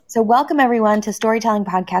So welcome everyone to Storytelling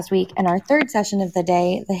Podcast Week and our third session of the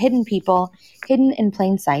day, The Hidden People, Hidden in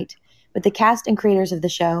Plain Sight, with the cast and creators of the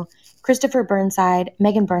show, Christopher Burnside,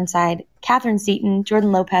 Megan Burnside, Catherine Seaton,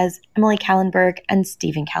 Jordan Lopez, Emily Kallenberg, and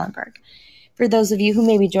Stephen Kallenberg. For those of you who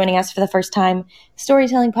may be joining us for the first time,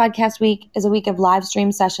 Storytelling Podcast Week is a week of live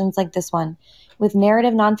stream sessions like this one, with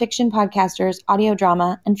narrative nonfiction podcasters, audio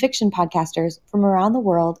drama, and fiction podcasters from around the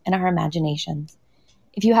world and our imaginations.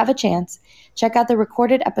 If you have a chance, check out the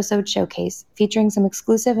recorded episode showcase featuring some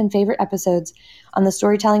exclusive and favorite episodes on the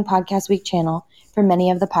Storytelling Podcast Week channel for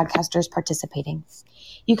many of the podcasters participating.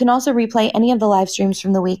 You can also replay any of the live streams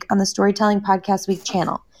from the week on the Storytelling Podcast Week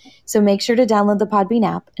channel, so make sure to download the Podbean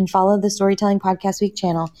app and follow the Storytelling Podcast Week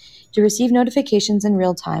channel to receive notifications in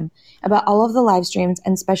real time about all of the live streams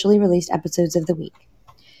and specially released episodes of the week.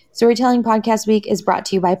 Storytelling Podcast Week is brought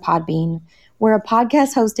to you by Podbean. We're a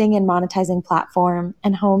podcast hosting and monetizing platform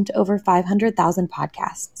and home to over 500,000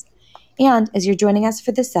 podcasts. And as you're joining us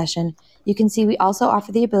for this session, you can see we also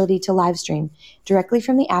offer the ability to live stream directly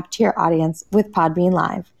from the app to your audience with Podbean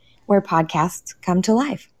Live, where podcasts come to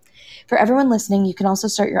life. For everyone listening, you can also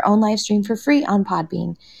start your own live stream for free on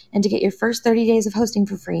Podbean. And to get your first 30 days of hosting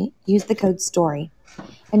for free, use the code STORY.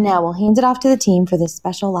 And now we'll hand it off to the team for this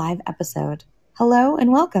special live episode. Hello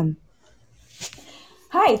and welcome.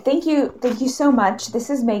 Hi, thank you so much. This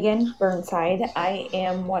is Megan Burnside. I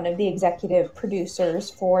am one of the executive producers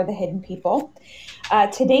for The Hidden People.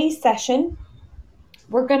 Today's session,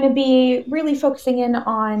 we're going to be really focusing in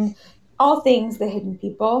on all things The Hidden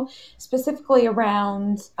People, specifically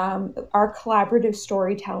around our collaborative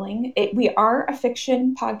storytelling. We are a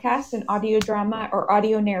fiction podcast, an audio drama or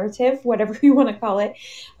audio narrative, whatever you want to call it,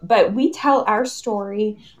 but we tell our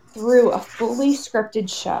story through a fully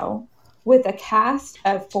scripted show with a cast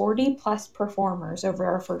of 40 plus performers over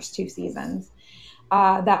our first two seasons.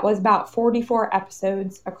 That was about 44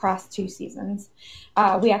 episodes across two seasons.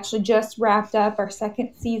 We actually just wrapped up our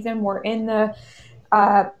second season. We're in the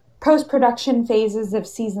post-production phases of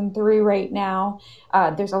season 3 right now.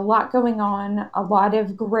 There's a lot going on, a lot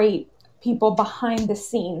of great people behind the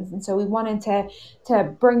scenes. And so we wanted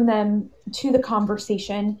to bring them to the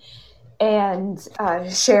conversation and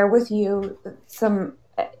share with you some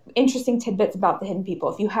interesting tidbits about The Hidden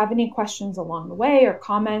People. If you have any questions along the way or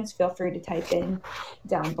comments, feel free to type in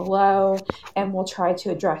down below and we'll try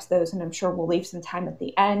to address those. And I'm sure we'll leave some time at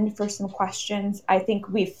the end for some questions. I think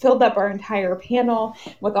we've filled up our entire panel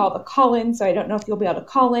with all the call-ins, so I don't know if you'll be able to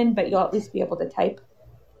call in, but you'll at least be able to type.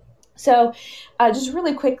 So just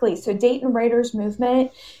really quickly, so Dayton Writers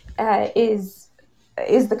Movement is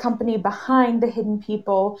the company behind The Hidden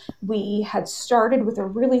People. We had started with a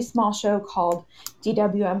really small show called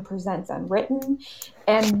DWM Presents Unwritten.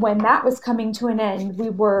 And when that was coming to an end, we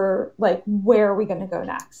were like, where are we going to go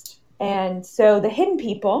next? And so The Hidden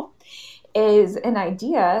People is an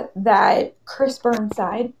idea that Chris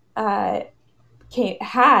Burnside had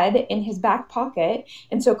in his back pocket.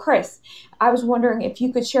 And so Chris, I was wondering if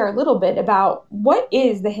you could share a little bit about what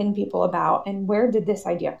is The Hidden People about and where did this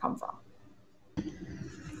idea come from?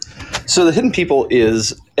 So The Hidden People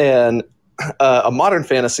is a modern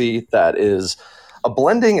fantasy that is a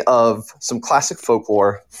blending of some classic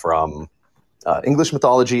folklore from English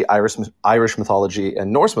mythology, Irish mythology,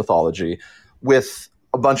 and Norse mythology with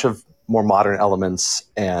a bunch of more modern elements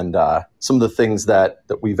and some of the things that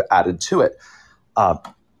we've added to it.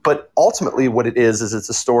 But ultimately what it is it's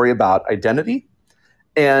a story about identity,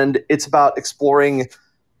 and it's about exploring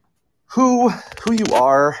who you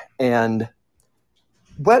are and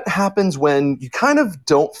what happens when you kind of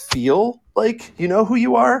don't feel like you know who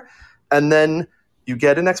you are, and then you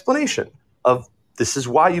get an explanation of this is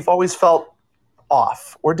why you've always felt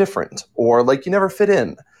off or different or like you never fit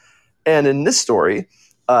in. And in this story,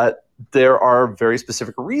 there are very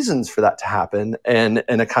specific reasons for that to happen and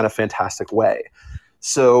in a kind of fantastic way.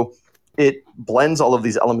 So it blends all of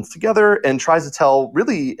these elements together and tries to tell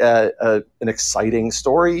really an exciting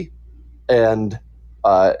story and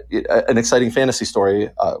an exciting fantasy story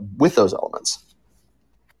with those elements.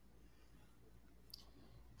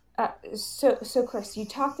 So Chris, you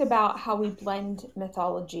talked about how we blend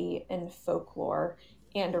mythology and folklore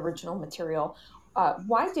and original material.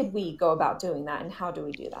 Why did we go about doing that, and how do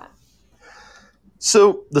we do that?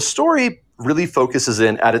 So the story really focuses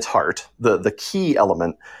in at its heart, the key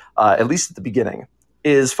element, at least at the beginning,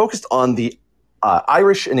 is focused on the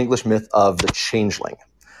Irish and English myth of the changeling.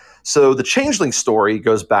 So the changeling story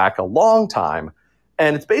goes back a long time,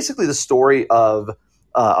 and it's basically the story of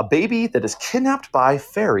a baby that is kidnapped by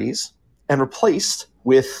fairies and replaced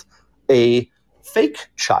with a fake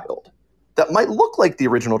child that might look like the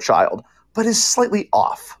original child, but is slightly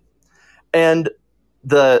off. And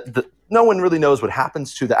no one really knows what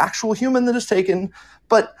happens to the actual human that is taken,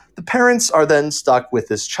 but the parents are then stuck with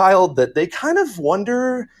this child that they kind of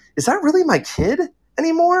wonder, is that really my kid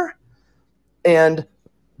anymore? And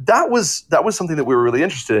that was something that we were really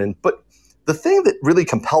interested in. But the thing that really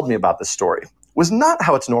compelled me about this story was not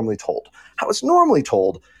how it's normally told. How it's normally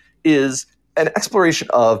told is an exploration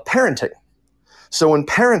of parenting. So when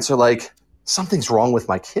parents are like, something's wrong with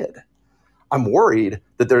my kid, I'm worried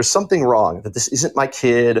that there's something wrong, that this isn't my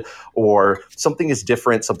kid, or something is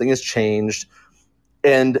different, something has changed.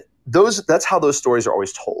 And that's how those stories are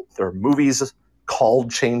always told. There are movies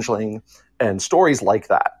called Changeling and stories like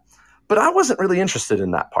that. But I wasn't really interested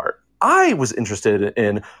in that part. I was interested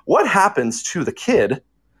in what happens to the kid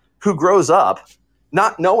who grows up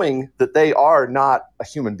not knowing that they are not a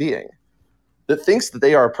human being, that thinks that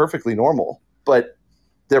they are perfectly normal, but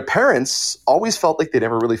their parents always felt like they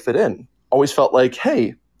never really fit in, always felt like,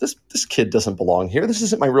 hey, this kid doesn't belong here. This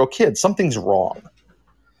isn't my real kid. Something's wrong.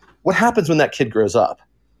 What happens when that kid grows up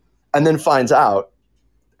and then finds out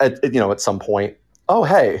at some point, oh,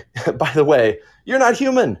 hey, by the way, you're not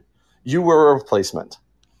human. You were a replacement.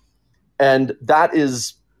 And that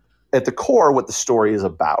is at the core what the story is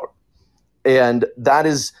about. And that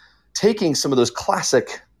is taking some of those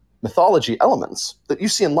classic mythology elements that you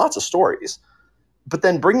see in lots of stories, but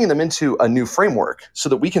then bringing them into a new framework so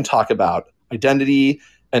that we can talk about identity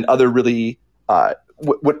and other really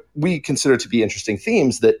what we consider to be interesting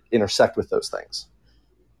themes that intersect with those things.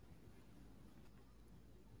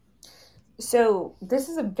 So this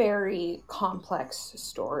is a very complex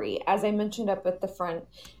story. As I mentioned up at the front,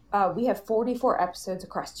 we have 44 episodes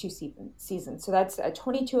across 2 seasons. So that's a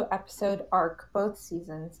 22 episode arc, both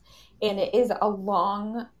seasons. And it is a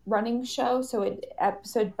long running show. So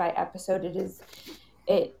episode by episode,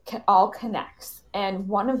 it all connects. And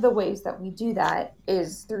one of the ways that we do that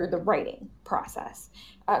is through the writing process.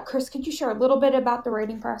 Chris, could you share a little bit about the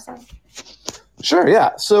writing process? Sure,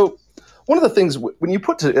 yeah. So one of the things, when you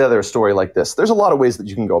put together a story like this, there's a lot of ways that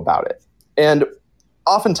you can go about it. And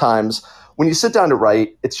oftentimes, when you sit down to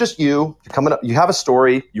write, it's just you coming up, you have a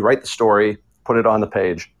story, you write the story, put it on the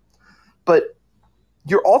page. But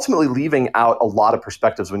you're ultimately leaving out a lot of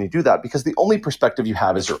perspectives when you do that, because the only perspective you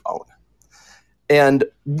have is your own. And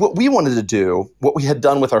what we wanted to do, what we had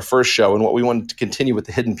done with our first show and what we wanted to continue with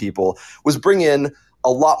The Hidden People, was bring in a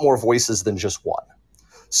lot more voices than just one.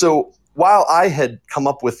 So while I had come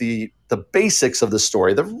up with the basics of the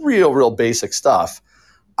story, the real basic stuff,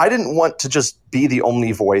 I didn't want to just be the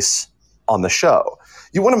only voice on the show.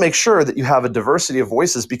 You want to make sure that you have a diversity of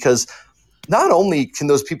voices, because not only can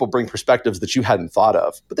those people bring perspectives that you hadn't thought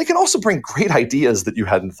of, but they can also bring great ideas that you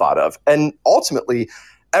hadn't thought of. And ultimately,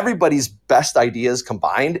 everybody's best ideas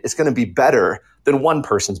combined is going to be better than one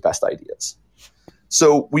person's best ideas.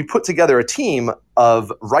 So we put together a team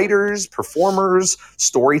of writers, performers,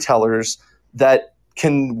 storytellers that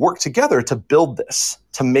can work together to build this,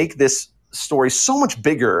 to make this story so much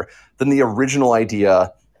bigger than the original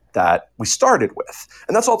idea that we started with.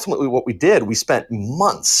 And that's ultimately what we did. We spent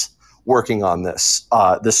months working on this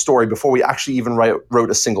story before we actually even wrote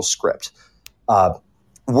a single script,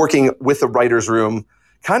 working with the writer's room,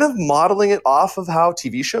 kind of modeling it off of how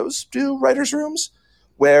TV shows do writer's rooms,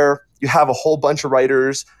 where you have a whole bunch of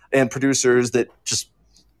writers and producers that just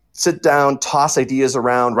sit down, toss ideas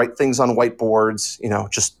around, write things on whiteboards,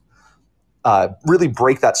 just really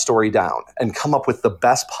break that story down and come up with the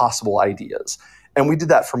best possible ideas. And we did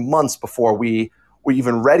that for months before we were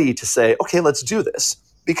even ready to say, okay, let's do this.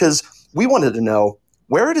 Because we wanted to know,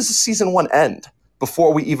 where does season 1 end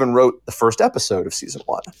before we even wrote the first episode of season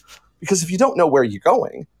 1? Because if you don't know where you're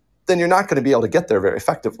going, then you're not going to be able to get there very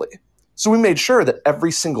effectively. So we made sure that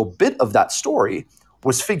every single bit of that story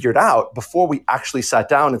was figured out before we actually sat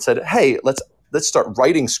down and said, hey, let's start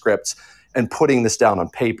writing scripts and putting this down on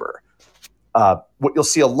paper. What you'll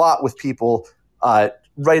see a lot with people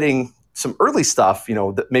writing some early stuff,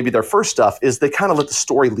 that maybe their first stuff, is they kind of let the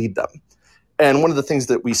story lead them. And one of the things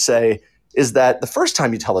that we say is that the first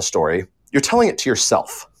time you tell a story, you're telling it to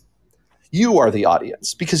yourself. You are the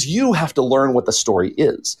audience, because you have to learn what the story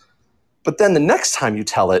is. But then the next time you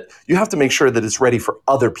tell it, you have to make sure that it's ready for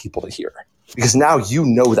other people to hear, because now you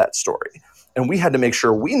know that story. And we had to make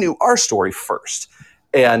sure we knew our story first.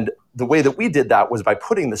 And the way that we did that was by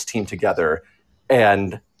putting this team together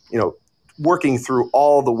and, working through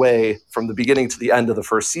all the way from the beginning to the end of the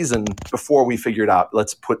first season before we figured out,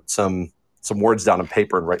 let's put some words down on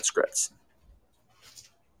paper and write scripts.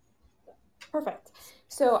 Perfect.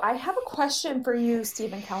 So I have a question for you,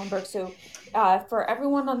 Stephen Kallenberg. So for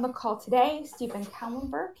everyone on the call today, Stephen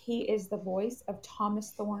Kallenberg, he is the voice of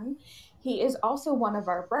Thomas Thorne. He is also one of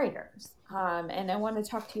our writers. And I want to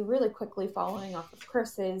talk to you really quickly following off of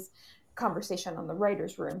Chris's conversation on the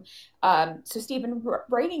writer's room. So Stephen,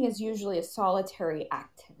 writing is usually a solitary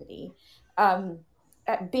activity.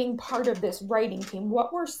 At being part of this writing team,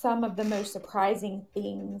 what were some of the most surprising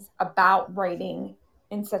things about writing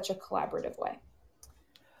in such a collaborative way?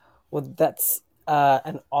 Well, that's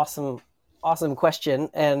an awesome question,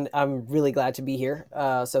 and I'm really glad to be here.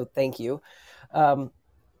 So thank you.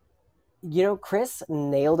 Chris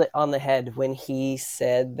nailed it on the head when he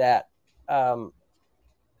said that, that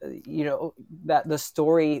the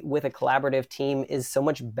story with a collaborative team is so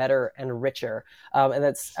much better and richer. And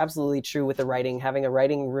that's absolutely true with the writing, having a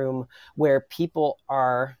writing room where people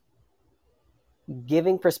are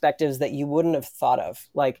giving perspectives that you wouldn't have thought of.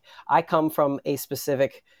 Like, I come from a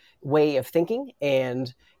specific way of thinking,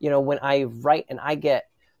 and when I write and I get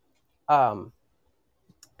I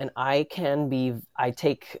can be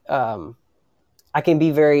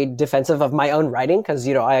very defensive of my own writing because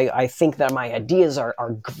I think that my ideas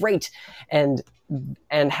are great, and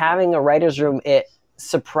having a writer's room, it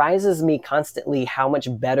surprises me constantly how much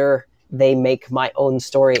better they make my own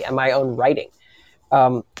story and my own writing,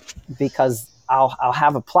 because I'll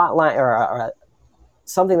have a plot line or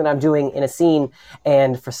something that I'm doing in a scene,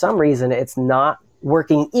 and for some reason it's not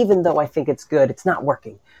working, even though I think it's good. It's not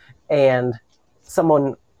working, and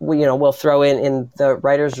someone will throw in the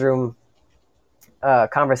writer's room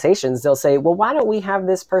conversations. They'll say, well, why don't we have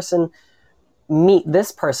this person meet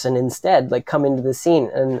this person instead, like come into the scene,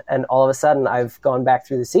 and all of a sudden I've gone back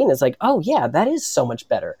through the scene. It's like, oh yeah, that is so much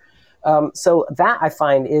better. So that, I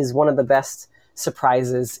find, is one of the best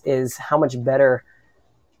surprises, is how much better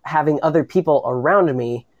having other people around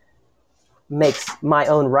me makes my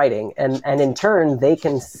own writing, and in turn they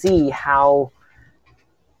can see how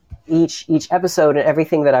each episode and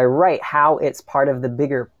everything that I write, how it's part of the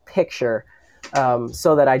bigger picture,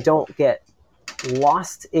 so that I don't get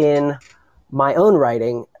lost in my own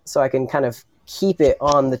writing, so I can kind of keep it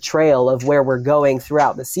on the trail of where we're going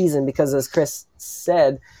throughout the season. Because as Chris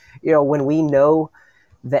said, when we know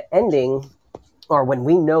the ending, or when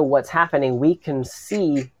we know what's happening, we can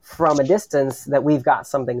see from a distance that we've got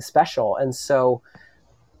something special. And so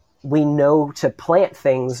we know to plant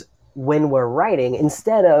things when we're writing,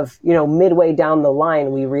 instead of, midway down the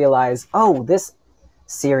line, we realize, oh, this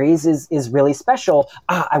series is really special.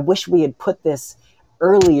 I wish we had put this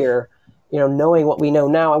earlier, knowing what we know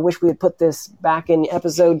now. I wish we had put this back in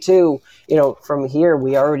episode 2. From here,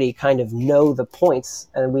 we already kind of know the points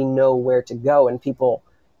and we know where to go, and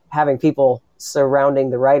having people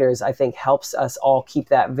surrounding the writers, I think, helps us all keep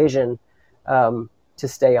that vision to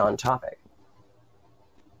stay on topic.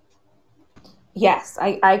 Yes,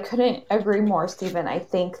 I couldn't agree more, Stephen. I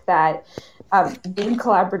think that being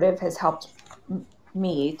collaborative has helped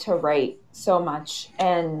me to write so much,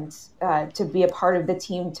 and to be a part of the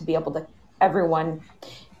team, to be able to everyone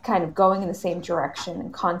kind of going in the same direction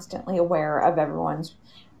and constantly aware of everyone's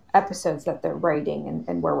episodes that they're writing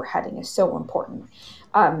and where we're heading is so important.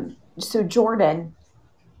 So Jordan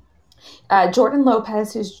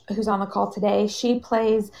Lopez, who's on the call today, she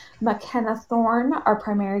plays McKenna Thorne, our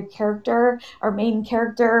primary character, our main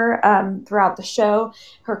character throughout the show.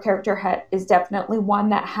 Her character is definitely one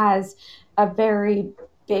that has a very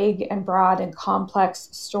big and broad and complex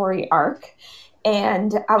story arc.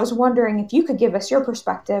 And I was wondering if you could give us your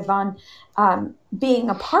perspective on being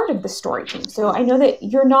a part of the story team. So I know that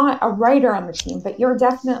you're not a writer on the team, but you're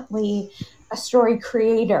definitely a story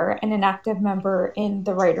creator and an active member in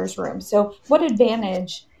the writer's room. So what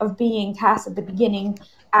advantage of being cast at the beginning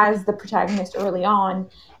as the protagonist early on,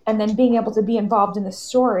 and then being able to be involved in the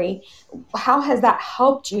story, how has that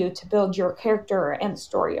helped you to build your character and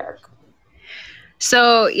story arc?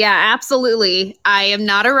 So, yeah, absolutely. I am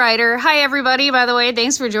not a writer. Hi, everybody, by the way.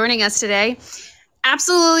 Thanks for joining us today.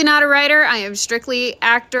 Absolutely not a writer. I am strictly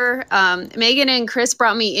actor. Megan and Chris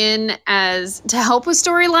brought me in to help with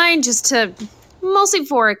storyline, just to mostly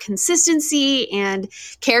for consistency and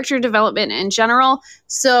character development in general.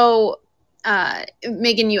 So,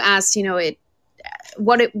 Megan, you asked,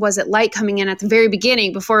 what was it like coming in at the very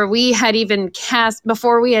beginning before we had even cast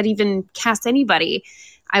anybody.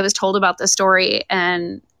 I was told about the story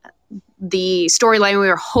and the storyline we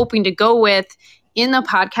were hoping to go with in the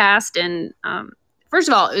podcast. And first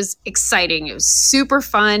of all, it was exciting. It was super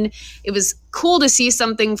fun. It was cool to see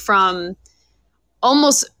something from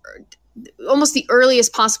almost the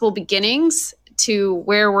earliest possible beginnings to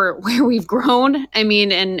where we've grown. I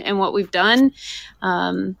mean, and what we've done.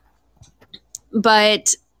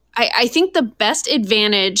 But I think the best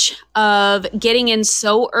advantage of getting in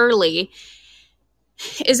so early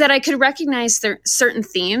is that I could recognize certain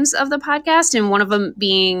themes of the podcast, and one of them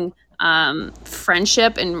being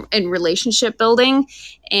friendship and relationship building.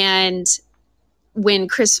 And when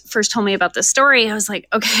Chris first told me about the story, I was like,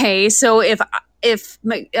 okay, so if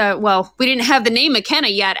well, we didn't have the name McKenna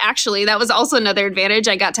yet. Actually, that was also another advantage.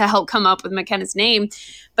 I got to help come up with McKenna's name.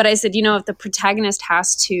 But I said, if the protagonist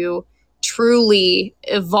has to truly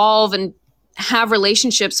evolve and have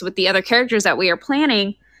relationships with the other characters that we are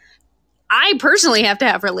planning, I personally have to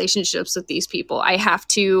have relationships with these people. I have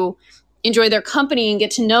to enjoy their company and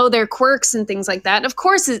get to know their quirks and things like that. And of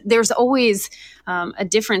course, there's always a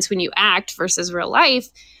difference when you act versus real life.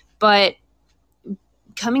 But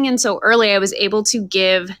coming in so early, I was able to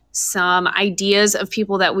give some ideas of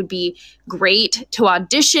people that would be great to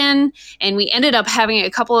audition. And we ended up having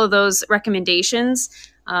a couple of those recommendations,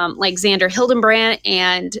 like Xander Hildenbrand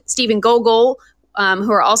and Stephen Gogol,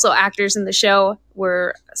 who are also actors in the show,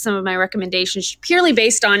 were some of my recommendations, purely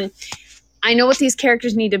based on, I know what these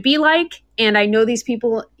characters need to be like, and I know these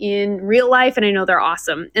people in real life, and I know they're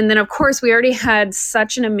awesome. And then, of course, we already had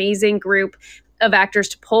such an amazing group of actors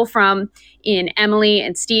to pull from in Emily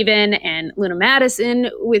and Steven and Luna Madison,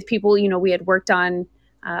 with people, we had worked on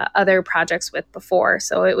other projects with before.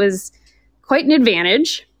 So it was quite an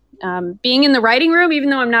advantage. Being in the writing room, even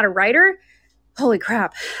though I'm not a writer, holy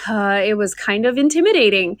crap, it was kind of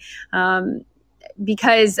intimidating.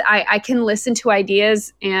 Because I can listen to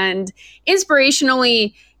ideas, and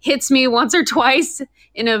inspirationally hits me once or twice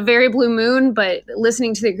in a very blue moon, but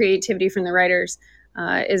listening to the creativity from the writers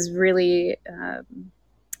is really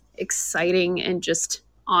exciting and just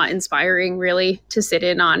awe-inspiring, really, to sit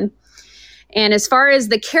in on. And as far as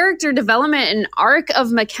the character development and arc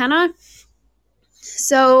of McKenna,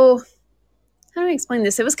 so how do I explain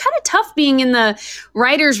this? It was kind of tough being in the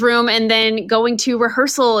writer's room and then going to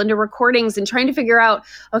rehearsal and to recordings and trying to figure out,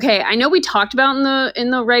 okay, I know we talked about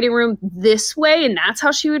in the writing room this way, and that's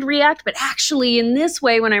how she would react, but actually in this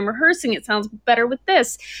way, when I'm rehearsing, it sounds better with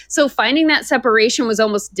this. So finding that separation was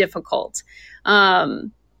almost difficult.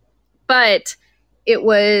 But it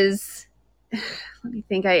was, let me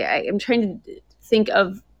think, I'm trying to think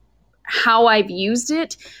of how I've used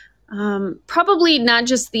it. Probably not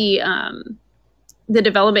just the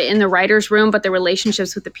development in the writer's room, but the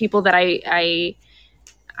relationships with the people that the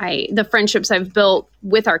friendships I've built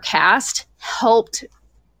with our cast helped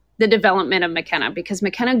the development of McKenna, because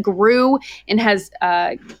McKenna grew and has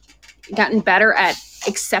gotten better at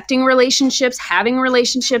accepting relationships, having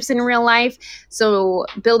relationships in real life. So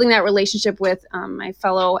building that relationship with my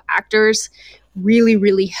fellow actors really,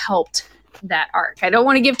 really helped that arc. I don't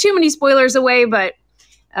want to give too many spoilers away, but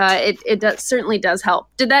it certainly does help.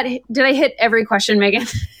 Did I hit every question, Megan?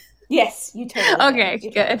 Yes, you totally Okay,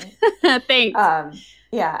 did. good. Thanks.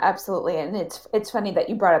 Yeah, absolutely. And it's funny that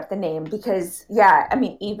you brought up the name, because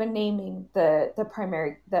even naming the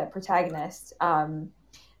protagonist,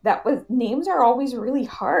 names are always really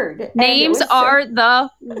hard. Names are the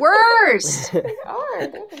worst. They're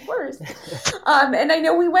the worst. And I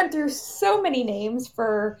know we went through so many names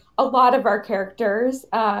for a lot of our characters,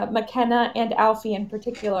 McKenna and Alfie in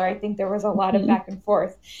particular. I think there was a lot of back and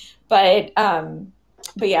forth, but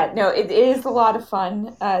yeah, no, it is a lot of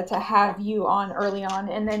fun to have you on early on.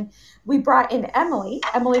 And then we brought in Emily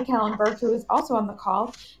Kallenberg, who is also on the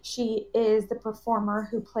call. She is the performer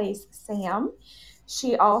who plays Sam.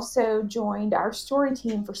 She also joined our story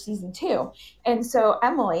team for season 2. And so,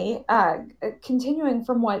 Emily, continuing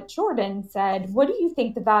from what Jordan said, what do you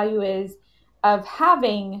think the value is of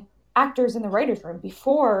having actors in the writer's room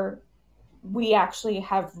before we actually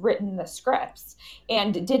have written the scripts?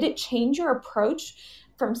 And did it change your approach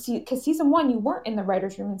from, because season 1 you weren't in the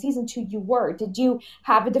writer's room and season 2 you were. Did you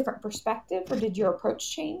have a different perspective, or did your approach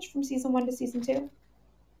change from season 1 to season 2?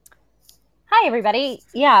 Hi, everybody.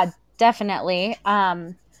 Yeah, definitely.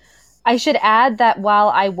 I should add that while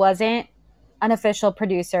I wasn't an official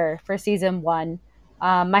producer for season 1,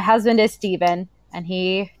 my husband is Steven, and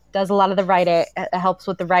he does a lot of the writing, helps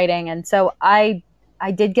with the writing. And so I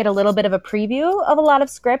did get a little bit of a preview of a lot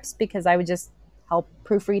of scripts, because I would just help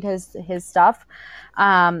proofread his stuff.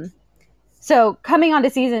 So coming into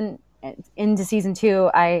season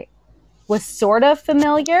 2, I was sort of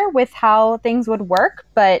familiar with how things would work,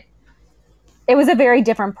 but it was a very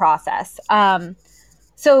different process.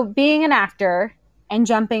 So being an actor and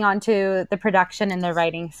jumping onto the production and the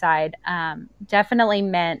writing side definitely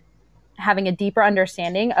meant having a deeper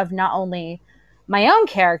understanding of not only my own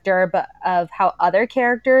character, but of how other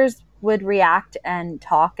characters would react and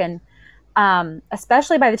talk. And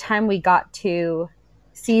especially by the time we got to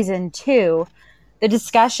season 2, the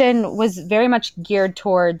discussion was very much geared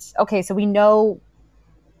towards, okay, so we know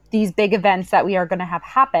these big events that we are going to have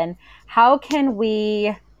happen. How can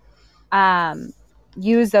we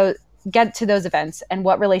use those, get to those events, and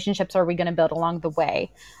what relationships are we going to build along the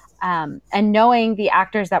way? And knowing the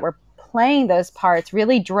actors that were playing those parts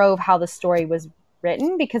really drove how the story was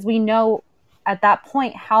written, because we know at that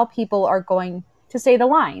point how people are going to say the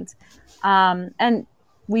lines. And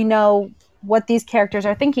we know what these characters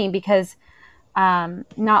are thinking, because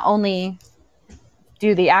not only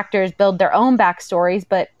do the actors build their own backstories,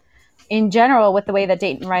 but in general, with the way that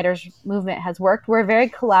Dayton Writers Movement has worked, we're a very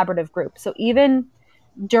collaborative group. So even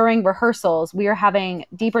during rehearsals, we are having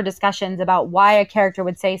deeper discussions about why a character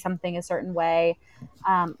would say something a certain way,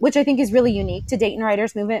 which I think is really unique to Dayton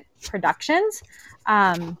Writers Movement Productions.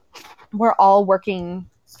 We're all working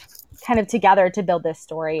kind of together to build this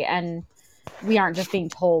story, and we aren't just being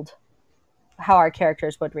told how our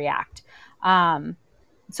characters would react.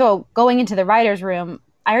 So going into the writer's room,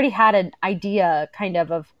 I already had an idea kind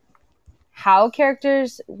of how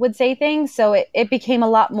characters would say things. So it became a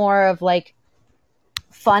lot more of like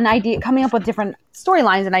fun idea, coming up with different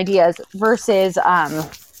storylines and ideas versus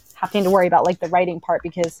having to worry about like the writing part,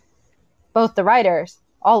 because both the writers,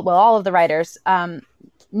 all of the writers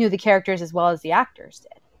knew the characters as well as the actors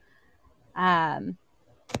did.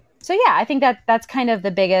 So yeah, I think that's kind of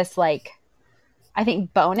the biggest, like, I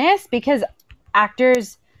think bonus, because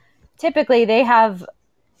actors typically they have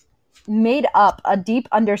made up a deep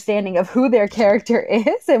understanding of who their character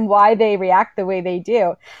is and why they react the way they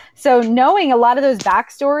do. So knowing a lot of those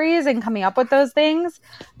backstories and coming up with those things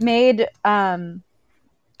made coming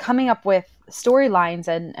up with storylines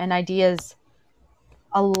and ideas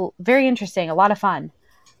very interesting, a lot of fun.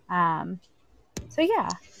 So yeah.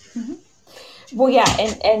 Mm-hmm. Well, yeah,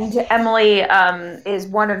 and Emily is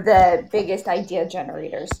one of the biggest idea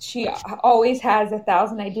generators. She always has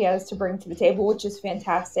 1,000 ideas to bring to the table, which is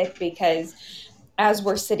fantastic, because as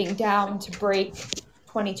we're sitting down to break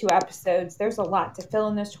 22 episodes, there's a lot to fill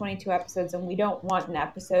in those 22 episodes, and we don't want an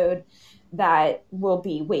episode that will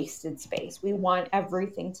be wasted space. We want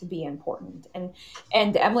everything to be important. And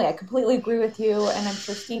Emily, I completely agree with you, and I'm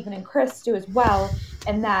sure Stephen and Chris do as well,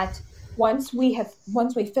 and that once we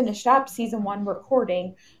finished up season 1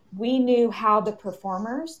 recording, we knew how the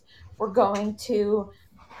performers were going to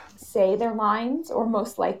say their lines, or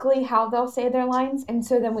most likely how they'll say their lines. And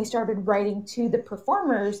so then we started writing to the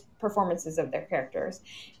performers' performances of their characters,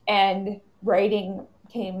 and writing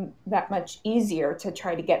became that much easier to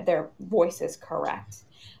try to get their voices correct.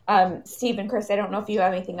 Steve and Chris, I don't know if you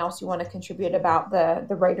have anything else you want to contribute about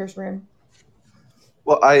the writer's room.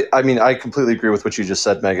 Well, I mean, I completely agree with what you just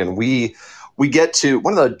said, Megan. We get to,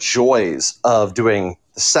 one of the joys of doing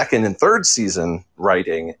the second and third season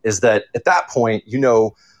writing is that at that point, you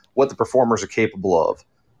know what the performers are capable of,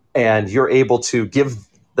 and you're able to give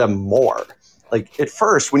them more. Like at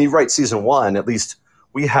first, when you write season 1, at least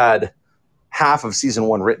we had half of season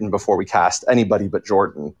 1 written before we cast anybody but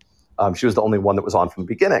Jordan. She was the only one that was on from the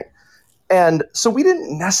beginning. And so we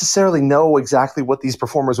didn't necessarily know exactly what these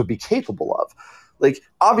performers would be capable of. Like,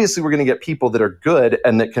 obviously, we're going to get people that are good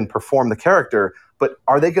and that can perform the character, but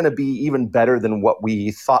are they going to be even better than what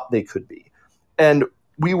we thought they could be? And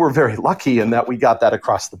we were very lucky in that we got that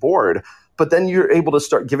across the board. But then you're able to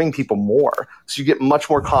start giving people more. So you get much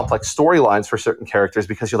more complex storylines for certain characters,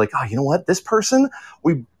 because you're like, oh, you know what? This person,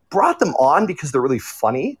 we brought them on because they're really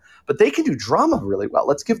funny, but they can do drama really well.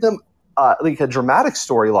 Let's give them like a dramatic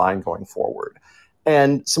storyline going forward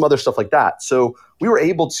and some other stuff like that. So we were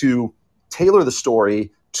able to tailor the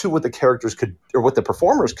story to what the characters could, or what the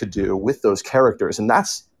performers could do with those characters. And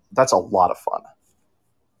that's a lot of fun.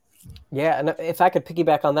 Yeah. And if I could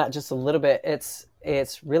piggyback on that just a little bit, it's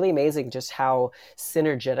really amazing just how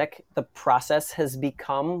synergetic the process has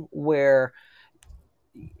become, where,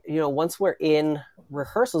 you know, once we're in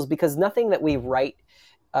rehearsals, because nothing that we write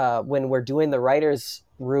when we're doing the writer's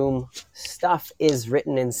room stuff is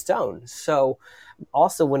written in stone. So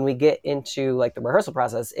also when we get into like the rehearsal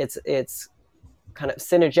process, it's kind of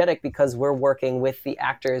synergetic, because we're working with the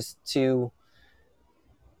actors to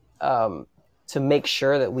make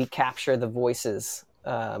sure that we capture the voices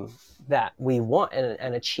that we want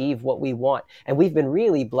and achieve what we want. And we've been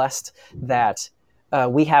really blessed that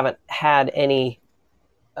we haven't had any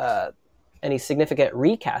significant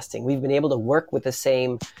recasting. We've been able to work with the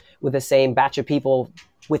same batch of people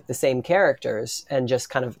with the same characters, and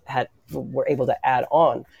just kind of we're able to add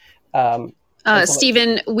on.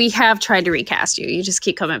 Stephen, we have tried to recast you. You just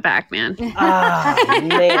keep coming back, man. Ah,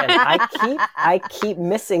 man, I keep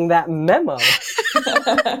missing that memo.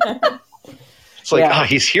 It's like,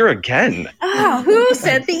 he's here again. Oh, who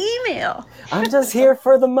sent the email? I'm just here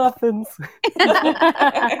for the muffins.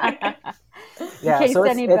 In case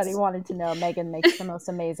anybody wanted to know, Megan makes the most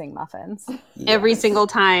amazing muffins. Every single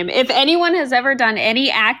time. If anyone has ever done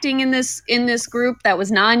any acting in this group that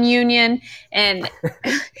was non-union and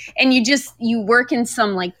you work in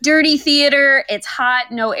some like dirty theater, it's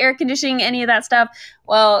hot, no air conditioning, any of that stuff,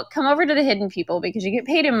 well, come over to the Hidden People because you get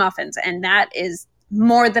paid in muffins, and that is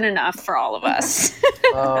more than enough for all of us.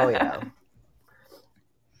 Oh yeah.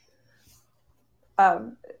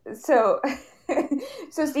 So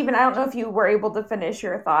Stephen, I don't know if you were able to finish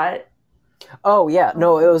your thought. Oh yeah,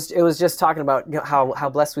 no, it was just talking about how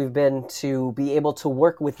blessed we've been to be able to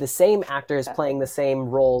work with the same actors playing the same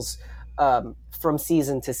roles from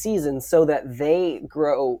season to season, so that they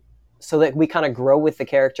grow, so that we kind of grow with the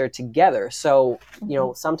character together. So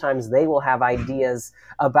sometimes they will have ideas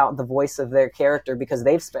about the voice of their character because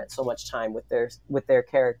they've spent so much time with their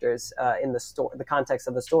characters in the context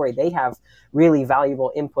of the story. They have really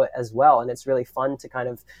valuable input as well, and it's really fun to kind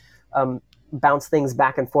of bounce things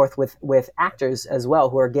back and forth with actors as well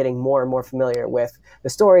who are getting more and more familiar with the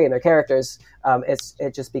story and their characters.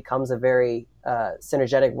 It just becomes a very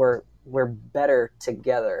synergetic. We're better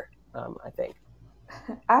together, I think.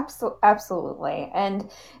 Absolutely. And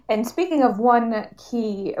speaking of one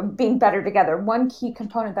key, being better together, one key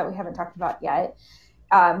component that we haven't talked about yet,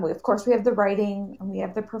 of course we have the writing and we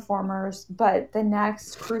have the performers, but the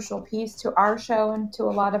next crucial piece to our show and to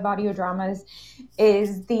a lot of audio dramas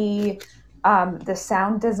is the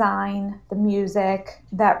sound design, the music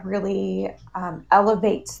that really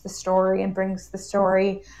elevates the story and brings the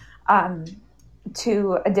story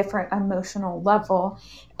to a different emotional level.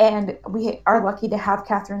 And we are lucky to have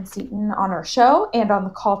Catherine Seaton on our show and on the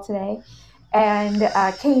call today. And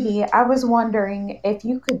Katie, I was wondering if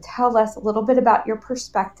you could tell us a little bit about your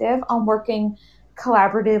perspective on working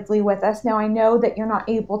collaboratively with us. Now, I know that you're not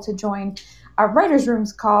able to join our writers'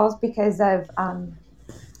 rooms calls because of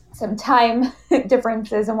some time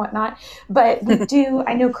differences and whatnot, but we do.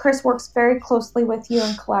 I know Chris works very closely with you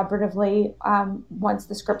and collaboratively once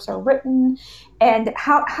the scripts are written. And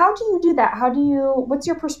how do you do that? What's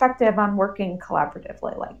your perspective on working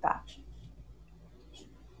collaboratively like that?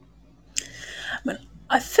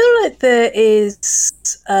 I feel like there is,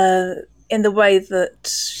 in the way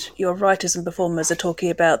that your writers and performers are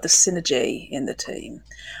talking about the synergy in the team,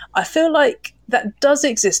 I feel like that does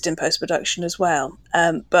exist in post-production as well.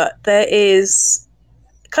 But there is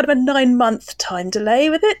kind of a 9-month time delay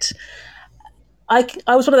with it. I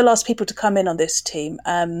was one of the last people to come in on this team.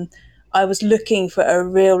 I was looking for a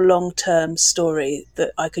real long-term story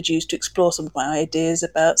that I could use to explore some of my ideas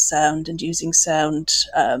about sound and using sound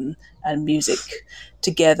and music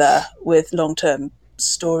together with long-term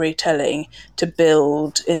storytelling to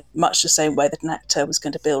build in much the same way that an actor was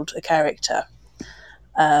going to build a character.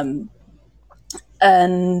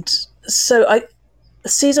 And so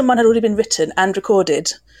season 1 had already been written and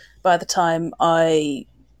recorded by the time I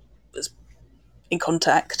was in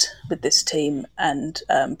contact with this team and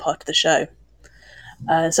part of the show.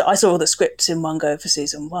 So I saw all the scripts in one go for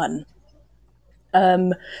season 1.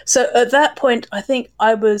 So at that point, I think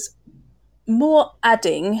I was more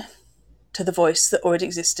adding to the voice that already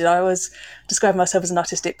existed. I was describing myself as an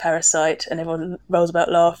artistic parasite, and everyone rolls about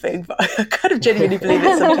laughing, but I kind of genuinely believe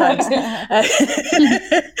it sometimes.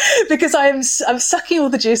 Because I'm sucking all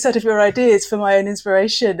the juice out of your ideas for my own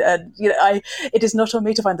inspiration, and it is not on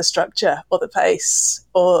me to find the structure or the pace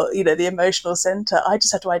or the emotional center. I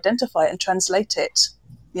just have to identify it and translate it,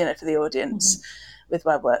 for the audience with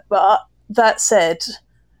my work. But that said,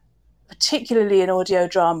 particularly in audio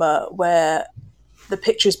drama where the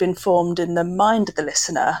picture has been formed in the mind of the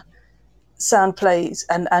listener, sound plays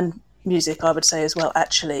and music, I would say as well,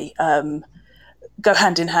 actually go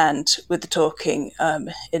hand in hand with the talking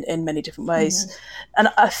in many different ways. Mm-hmm. And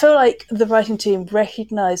I feel like the writing team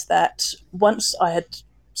recognised that once I had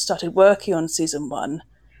started working on season 1,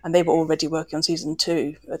 and they were already working on season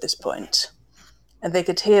 2 at this point, and they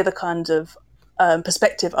could hear the kind of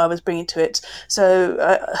perspective I was bringing to it. So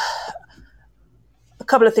a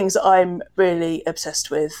couple of things that I'm really obsessed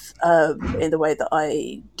with in the way that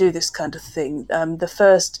I do this kind of thing. The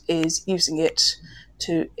first is using it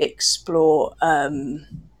to explore,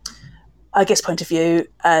 I guess, point of view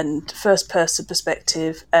and first-person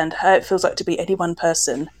perspective and how it feels like to be any one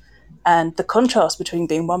person and the contrast between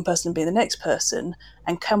being one person and being the next person.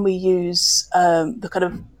 And can we use the kind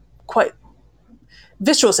of quite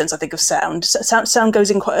visceral sense, I think, of sound. Sound goes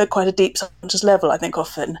in quite a deep subconscious level, I think,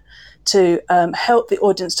 often, to help the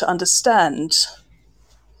audience to understand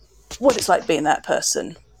what it's like being that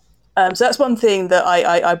person. So that's one thing that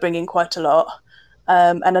I bring in quite a lot.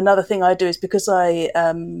 And another thing I do is, because I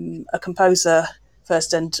am a composer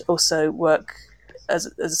first and also work as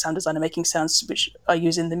a sound designer making sounds which I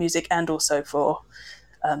use in the music and also for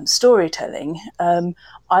storytelling,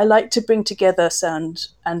 I like to bring together sound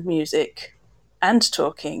and music and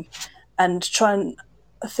talking and try and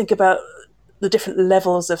think about the different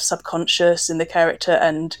levels of subconscious in the character,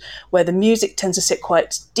 and where the music tends to sit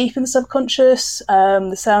quite deep in the subconscious.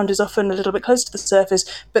 The sound is often a little bit close to the surface,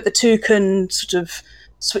 but the two can sort of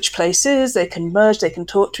switch places, they can merge, they can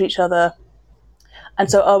talk to each other.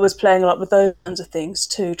 And so I was playing a lot with those kinds of things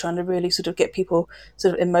too, trying to really sort of get people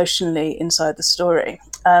sort of emotionally inside the story.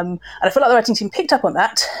 And I feel like the writing team picked up on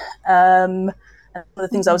that. And one of the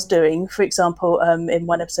things I was doing, for example, in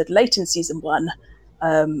one episode late in season 1,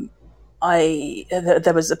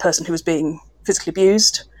 there was a person who was being physically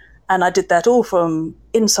abused, and I did that all from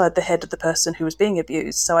inside the head of the person who was being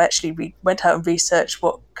abused. So I actually went out and researched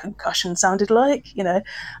what concussion sounded like,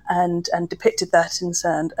 and depicted that in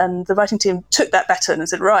sound. And the writing team took that pattern and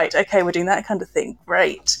said, right, okay, we're doing that kind of thing.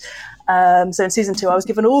 Great. So in season 2, I was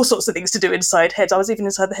given all sorts of things to do inside heads. I was even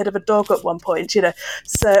inside the head of a dog at one point, So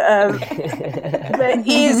there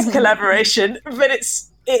is collaboration, but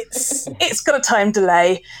it's got a time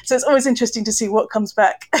delay. So it's always interesting to see what comes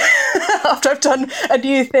back after I've done a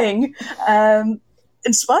new thing,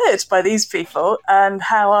 inspired by these people, and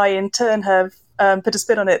how I in turn have put a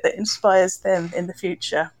spin on it that inspires them in the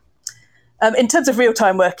future. In terms of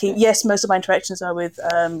real-time working, yes, most of my interactions are with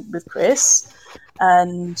Chris,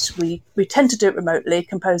 and we tend to do it remotely.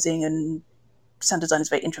 Composing and sound design is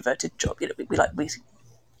a very introverted job. We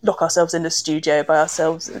lock ourselves in a studio by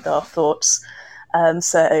ourselves with our thoughts.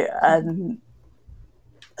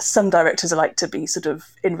 Some directors like to be sort of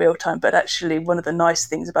in real time, but actually one of the nice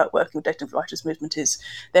things about working with Data Writers Movement is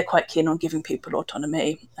they're quite keen on giving people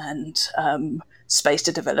autonomy and space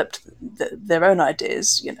to develop their own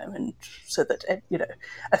ideas, and so that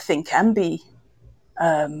a thing can be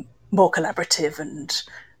more collaborative and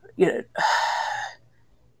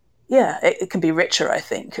it can be richer, I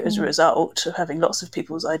think, as a result of having lots of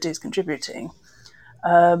people's ideas contributing.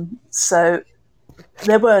 So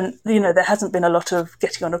there hasn't been a lot of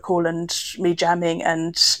getting on a call and me jamming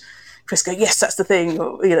and Chris go, yes, that's the thing,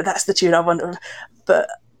 or that's the tune I want. But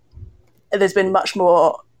there's been much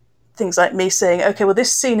more things like me saying, okay, well,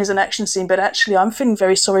 this scene is an action scene, but actually I'm feeling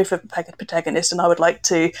very sorry for the protagonist, and I would like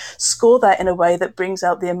to score that in a way that brings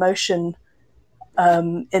out the emotion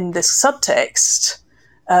in this subtext,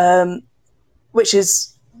 which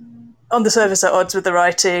is on the surface at odds with the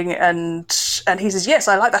writing, and he says, yes,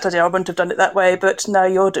 I like that idea, I wouldn't have done it that way, but no,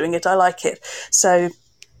 you're doing it, I like it. So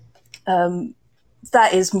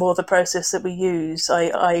that is more the process that we use.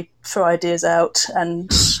 I throw ideas out and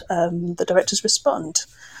the directors respond.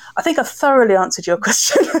 I think I've thoroughly answered your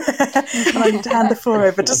question. And I need to hand the floor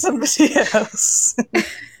over to somebody else.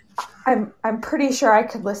 I'm pretty sure I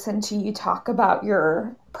could listen to you talk about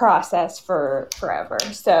your process for forever.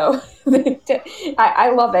 So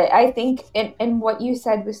I love it. I think, and what you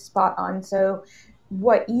said was spot on. So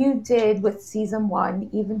what you did with season 1,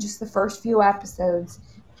 even just the first few episodes,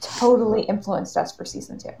 totally influenced us for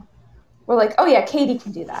season 2. We're like, oh yeah, Katie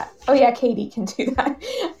can do that. Oh yeah, Katie can do that.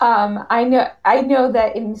 I know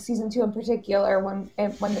that in season 2 in particular, when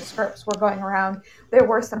the scripts were going around, there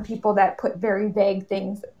were some people that put very vague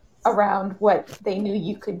things around what they knew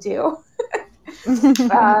you could do.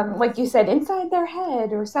 Like you said, inside their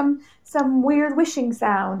head, or some weird wishing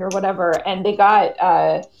sound or whatever. And they got,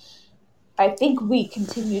 I think we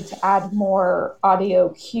continued to add more audio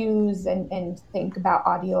cues and think about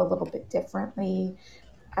audio a little bit differently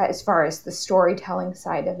as far as the storytelling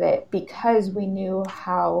side of it, because we knew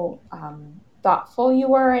how thoughtful you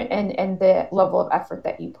were and the level of effort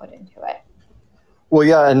that you put into it. Well,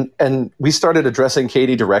 yeah, and we started addressing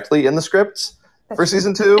Katie directly in the scripts for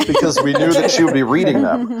season 2 because we knew that she would be reading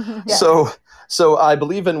them. Yeah. So I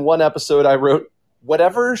believe in one episode I wrote,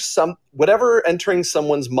 whatever entering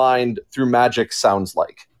someone's mind through magic sounds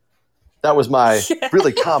like. That was my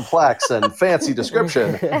really complex and fancy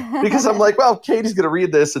description, because I'm like, well, Katie's going to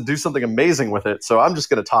read this and do something amazing with it, so I'm just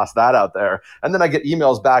going to toss that out there. And then I get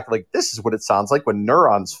emails back like, this is what it sounds like when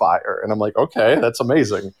neurons fire. And I'm like, okay, that's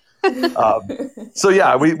amazing. So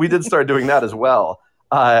yeah, we did start doing that as well.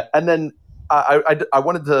 And then I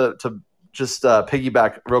wanted to just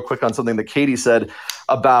piggyback real quick on something that Katie said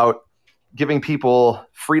about giving people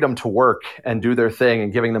freedom to work and do their thing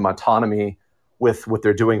and giving them autonomy with what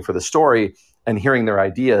they're doing for the story and hearing their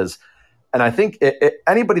ideas. And I think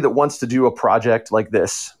anybody that wants to do a project like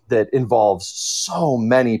this that involves so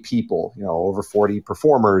many people, over 40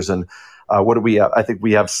 performers, and what do we have? I think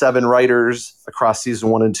we have 7 writers across season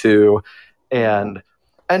 1 and 2, and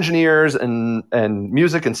engineers and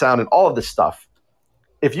music and sound and all of this stuff.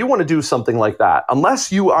 If you want to do something like that,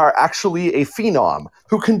 unless you are actually a phenom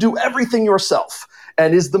who can do everything yourself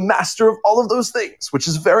and is the master of all of those things, which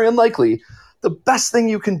is very unlikely, the best thing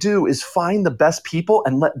you can do is find the best people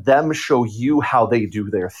and let them show you how they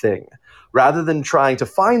do their thing, rather than trying to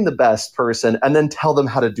find the best person and then tell them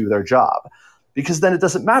how to do their job. Because then it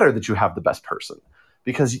doesn't matter that you have the best person,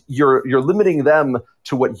 because you're limiting them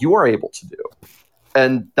to what you are able to do.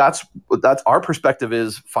 And that's our perspective,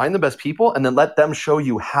 is find the best people and then let them show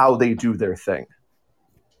you how they do their thing.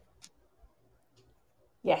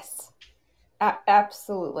 Yes,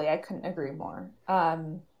 absolutely. I couldn't agree more.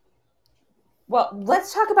 Well,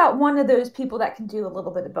 let's talk about one of those people that can do a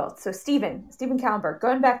little bit of both. So Stephen Kallenberg,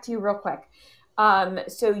 going back to you real quick.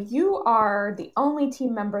 So you are the only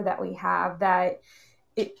team member that we have that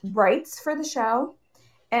it writes for the show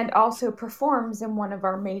and also performs in one of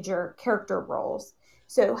our major character roles.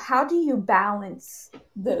 So how do you balance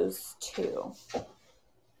those two?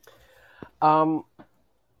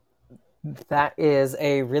 That is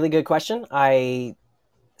a really good question. I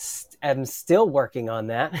am still working on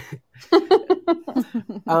that.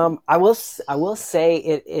 I will say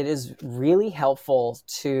it is really helpful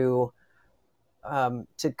to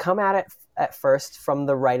come at it at first from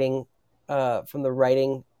the writing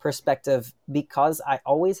perspective, because I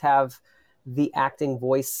always have the acting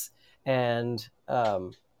voice and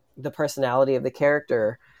the personality of the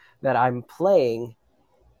character that I'm playing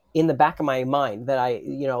in the back of my mind. That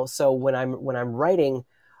so when I'm writing,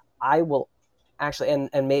 I will actually,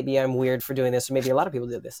 and maybe I'm weird for doing this, or maybe a lot of people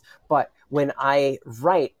do this, but when I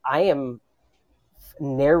write, I am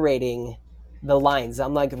narrating the lines.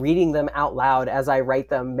 I'm like reading them out loud as I write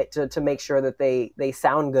them to make sure that they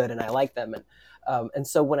sound good and I like them. And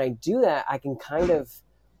so when I do that, I can kind of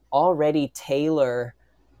already tailor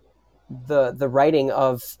the writing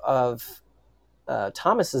of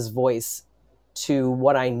Thomas's voice to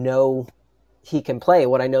what I know he can play,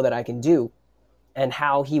 what I know that I can do, and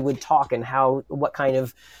how he would talk, and what kind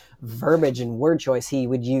of verbiage and word choice he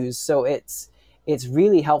would use. So it's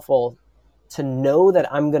really helpful to know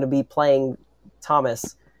that I'm going to be playing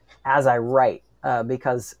Thomas as I write,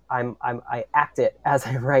 because I act it as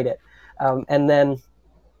I write it. And then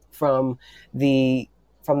from the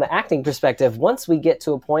acting perspective, once we get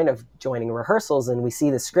to a point of joining rehearsals and we see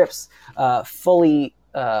the scripts fully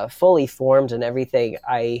formed and everything,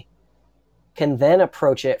 I can then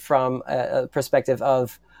approach it from a perspective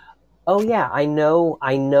of, oh yeah, I know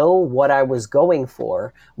what I was going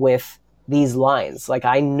for with these lines. Like,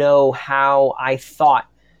 I know how I thought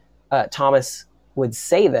Thomas would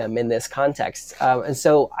say them in this context. And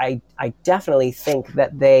so I definitely think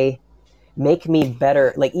that they make me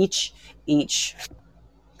better. Like each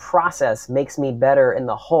process makes me better in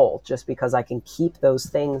the whole, just because I can keep those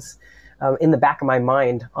things in the back of my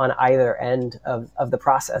mind on either end of the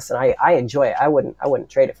process. And I enjoy it. I wouldn't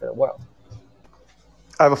trade it for the world.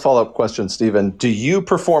 I have a follow-up question, Stephen. Do you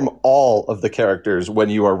perform all of the characters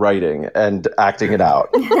when you are writing and acting it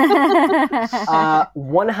out?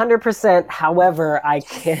 100%. However, I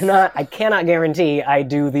cannot guarantee I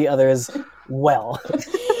do the others well.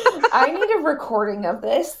 I need a recording of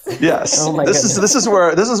this. Yes. Oh my this is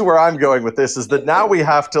where I'm going with this, is that now we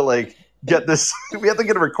have to get this. We have to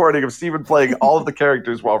get a recording of Stephen playing all of the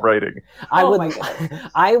characters while writing. I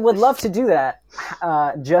would love to do that.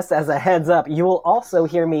 Just as a heads up, you will also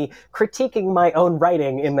hear me critiquing my own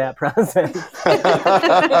writing in that process.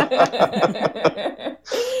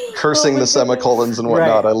 Cursing the semicolons and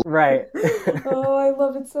whatnot. Right. Oh, I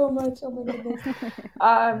love it so much. Oh my goodness.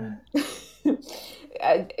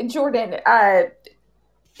 Jordan,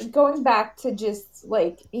 going back to just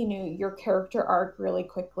your character arc really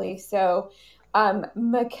quickly. So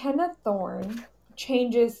McKenna Thorne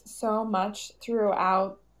changes so much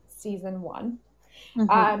throughout season 1.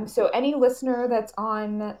 Mm-hmm. So any listener that's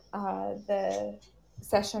on the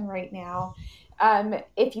session right now,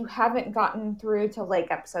 if you haven't gotten through to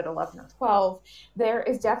episode 11 or 12, there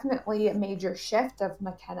is definitely a major shift of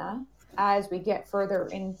McKenna as we get further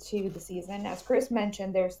into the season. As Chris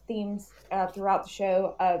mentioned, there's themes throughout the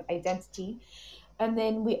show of identity. And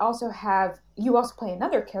then you also play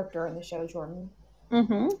another character in the show, Jordan.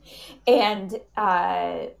 Mm-hmm. And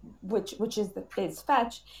which is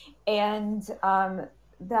Fetch. And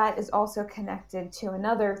that is also connected to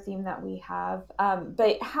another theme that we have.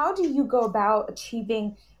 But how do you go about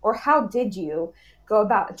achieving, or how did you go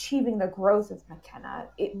about achieving the growth of McKenna,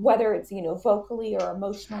 whether it's vocally or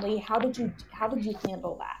emotionally? How did you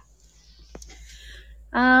handle that?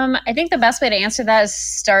 I think the best way to answer that is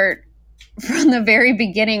start from the very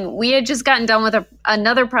beginning. We had just gotten done with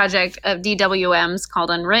another project of DWM's called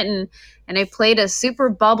Unwritten, and I played a super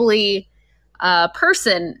bubbly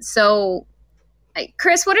person. So,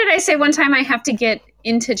 Chris, what did I say one time? I have to get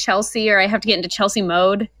into Chelsea, or I have to get into Chelsea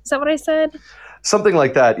mode. Is that what I said? Something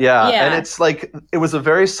like that, yeah. And it's like, it was a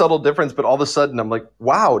very subtle difference, but all of a sudden I'm like,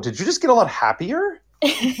 wow, did you just get a lot happier?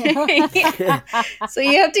 Yeah. So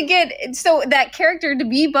you have to so that character, to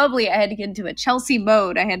be bubbly, I had to get into a Chelsea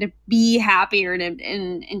mode. I had to be happier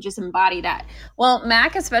and just embody that. Well,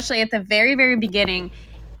 Mac, especially at the very, very beginning,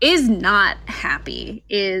 is not happy,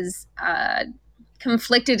 is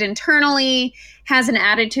conflicted internally, has an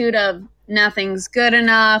attitude of nothing's good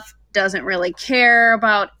enough, doesn't really care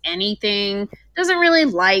about anything, doesn't really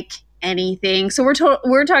like anything. So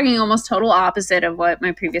we're talking almost total opposite of what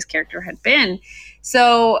my previous character had been.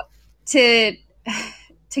 So to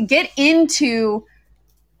get into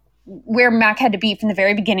where Mac had to be from the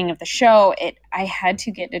very beginning of the show, I had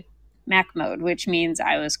to get to Mac mode, which means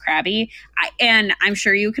I was crabby. And I'm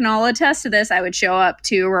sure you can all attest to this. I would show up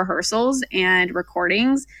to rehearsals and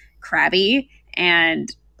recordings crabby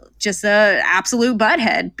and just a absolute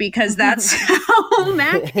butthead, because that's how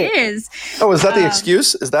Mac is. Oh, is that the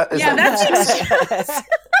excuse? That's the excuse.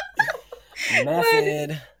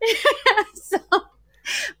 Method.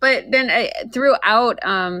 But then throughout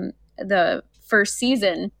the first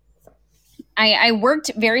season, I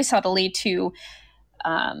worked very subtly to,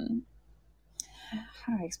 how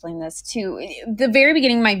do I explain this? To the very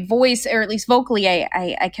beginning, my voice, or at least vocally,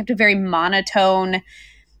 I kept a very monotone,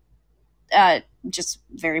 just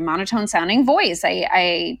very monotone sounding voice.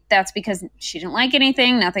 That's because she didn't like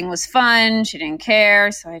anything. Nothing was fun. She didn't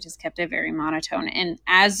care. So I just kept it very monotone. And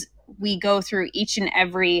as we go through each and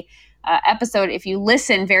every episode, if you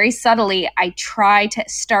listen very subtly, I try to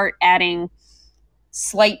start adding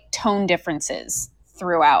slight tone differences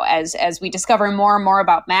throughout. As we discover more and more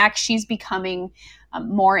about Mac, she's becoming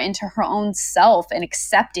more into her own self and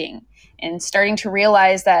accepting, and starting to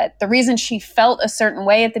realize that the reason she felt a certain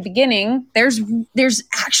way at the beginning, there's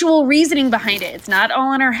actual reasoning behind it. It's not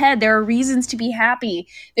all in her head. There are reasons to be happy.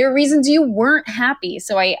 There are reasons you weren't happy.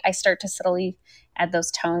 So I start to subtly add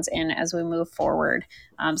those tones in as we move forward.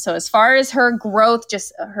 So as far as her growth,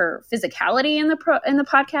 just her physicality in the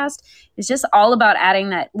podcast is just all about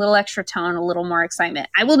adding that little extra tone, a little more excitement.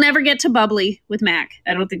 I will never get to bubbly with Mac.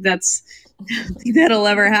 I don't think that'll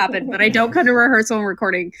ever happen. But I don't come to rehearsal and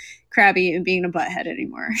recording crabby and being a butthead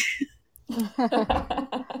anymore.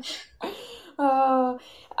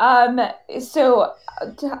 So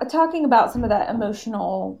talking about some of that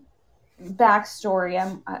emotional backstory,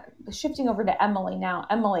 I'm shifting over to Emily now.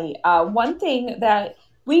 Emily, one thing that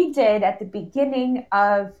we did at the beginning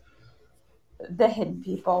of The Hidden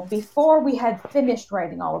People, before we had finished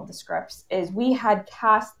writing all of the scripts, is we had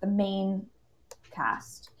cast the main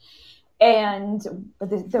cast and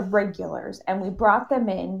the regulars, and we brought them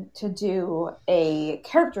in to do a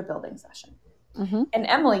character building session. Mm-hmm. And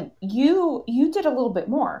Emily, you did a little bit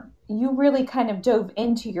more. You really kind of dove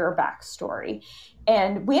into your backstory,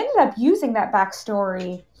 and we ended up using that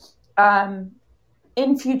backstory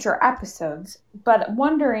in future episodes. But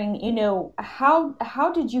wondering,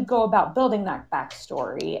 how did you go about building that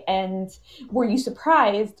backstory, and were you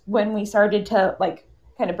surprised when we started to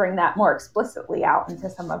kind of bring that more explicitly out into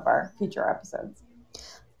some of our future episodes?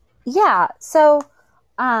 Yeah. So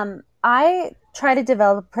I try to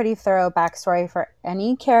develop a pretty thorough backstory for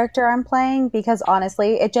any character I'm playing, because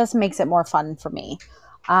honestly, it just makes it more fun for me.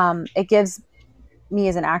 It gives me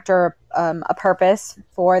as an actor a purpose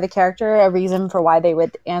for the character, a reason for why they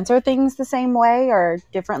would answer things the same way or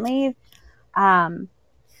differently.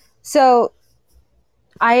 So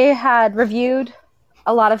I had reviewed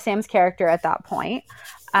a lot of Sam's character at that point.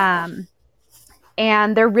 And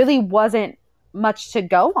there really wasn't much to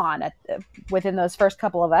go on within those first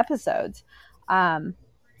couple of episodes.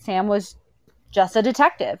 Sam was just a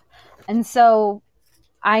detective. And so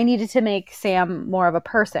I needed to make Sam more of a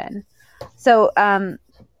person. So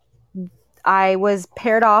I was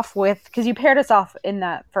paired off with, because you paired us off in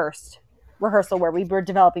that first rehearsal where we were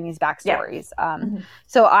developing these backstories. Yeah.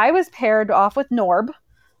 So I was paired off with Norb,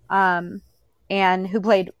 and who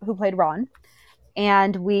played Ron.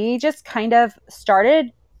 And we just kind of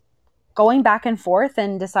started going back and forth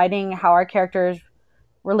and deciding how our characters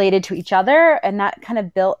related to each other. And that kind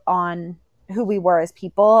of built on who we were as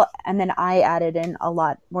people. And then I added in a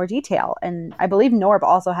lot more detail. And I believe Norb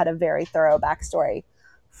also had a very thorough backstory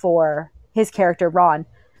for his character, Ron.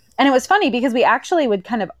 And it was funny because we actually would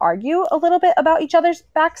kind of argue a little bit about each other's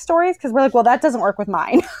backstories, because we're like, well, that doesn't work with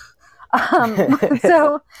mine.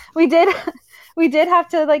 So we did have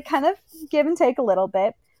to kind of give and take a little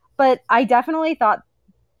bit. But I definitely thought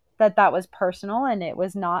that was personal and it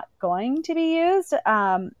was not going to be used.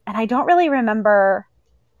 And I don't really remember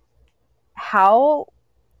how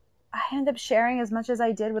I ended up sharing as much as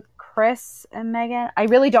I did with Chris and Megan. I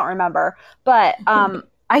really don't remember. But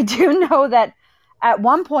I do know that at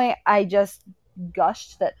one point I just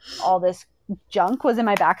gushed that all this junk was in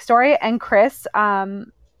my backstory. And Chris,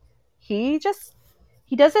 he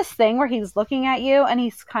does this thing where he's looking at you and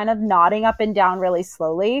he's kind of nodding up and down really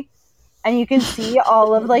slowly. And you can see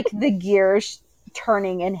all of like the gears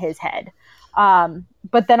turning in his head.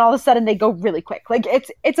 But then all of a sudden they go really quick. Like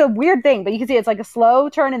it's a weird thing, but you can see it's like a slow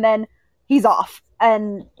turn and then he's off.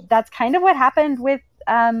 And that's kind of what happened with,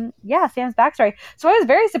 Sam's backstory. So I was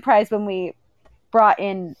very surprised when we brought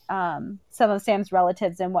in some of Sam's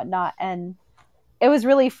relatives and whatnot. And it was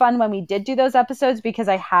really fun when we did do those episodes because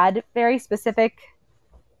I had very specific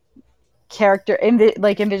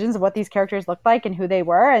envisions of what these characters looked like and who they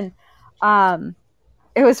were. And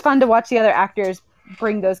it was fun to watch the other actors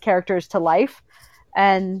bring those characters to life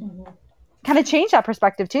and kind of change that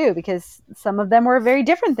perspective too, because some of them were very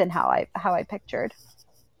different than how I pictured.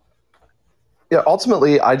 Yeah,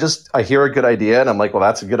 ultimately, I hear a good idea and I'm like, well,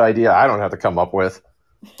 that's a good idea I don't have to come up with.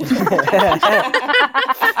 I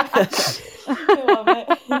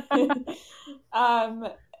love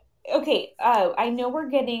it. Okay, I know we're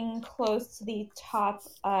getting close to the top,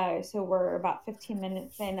 so we're about 15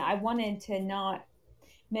 minutes in. I wanted to not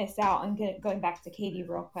miss out on going back to Katie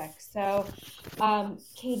real quick. So,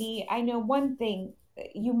 Katie, I know one thing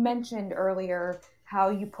you mentioned earlier, how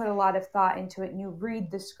you put a lot of thought into it and you read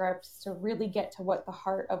the scripts to really get to what the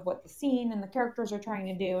heart of what the scene and the characters are trying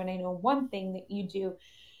to do. And I know one thing that you do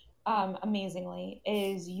amazingly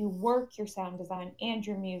is you work your sound design and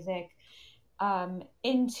your music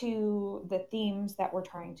into the themes that we're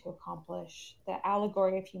trying to accomplish, the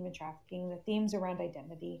allegory of human trafficking, the themes around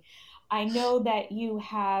identity. I know that you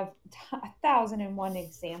have 1,001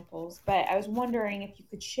 examples, but I was wondering if you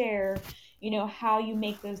could share, how you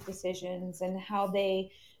make those decisions and how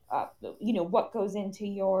they, what goes into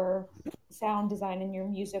your sound design and your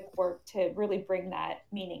music work to really bring that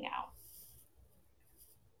meaning out.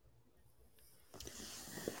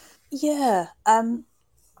 Yeah.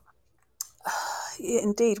 Yeah,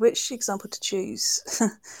 indeed. Which example to choose?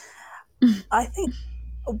 I think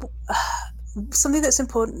something that's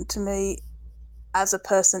important to me as a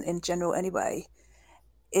person in general anyway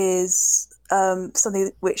is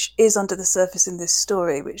something which is under the surface in this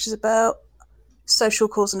story, which is about social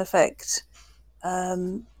cause and effect,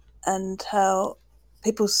 and how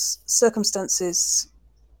people's circumstances,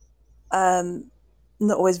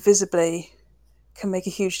 not always visibly, can make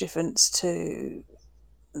a huge difference to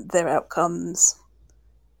their outcomes,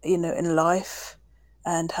 in life,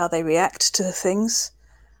 and how they react to things,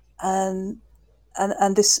 and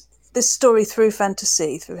this story through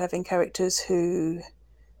fantasy, through having characters who,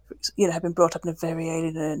 have been brought up in a very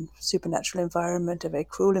alien and supernatural environment, a very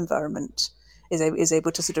cruel environment, is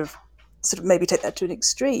able to sort of maybe take that to an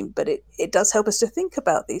extreme, but it does help us to think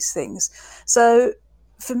about these things. So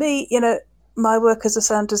for me, my work as a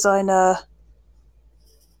sound designer,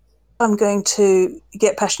 I'm going to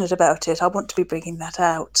get passionate about it. I want to be bringing that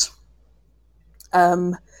out.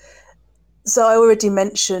 So I already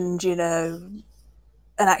mentioned, an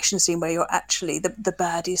action scene where you're actually the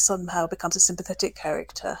baddie somehow becomes a sympathetic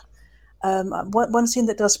character. One scene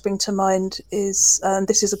that does spring to mind is,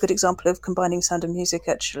 this is a good example of combining sound and music,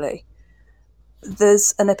 actually.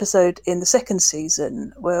 There's an episode in the second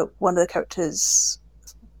season where one of the characters,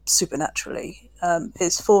 supernaturally,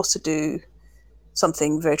 is forced to do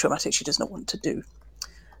something very traumatic she does not want to do.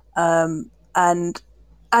 And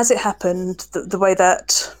as it happened, the way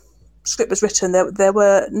that script was written, there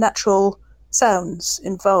were natural sounds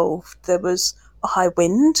involved. There was a high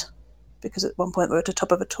wind, because at one point we were at the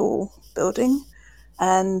top of a tall building,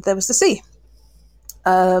 and there was the sea.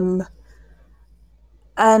 And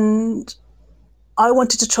I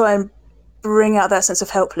wanted to try and bring out that sense of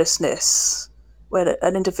helplessness, where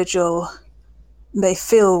an individual may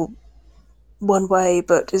feel one way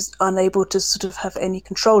but is unable to sort of have any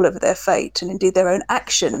control over their fate and indeed their own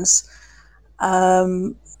actions.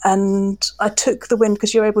 And I took the wind,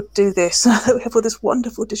 because you're able to do this. We have all this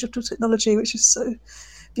wonderful digital technology, which is so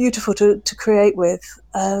beautiful to create with.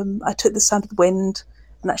 I took the sound of the wind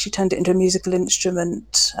and actually turned it into a musical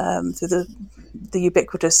instrument through the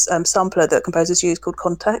ubiquitous sampler that composers use called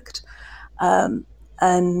Kontakt,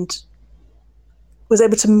 and was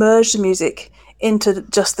able to merge the music into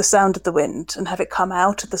just the sound of the wind and have it come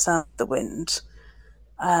out of the sound of the wind.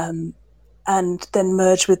 and then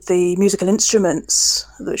merged with the musical instruments,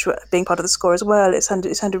 which were being part of the score as well. It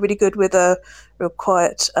sounded really good with a real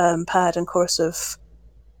quiet pad and chorus of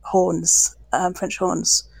horns, French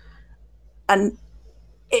horns. And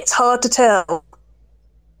it's hard to tell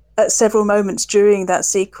at several moments during that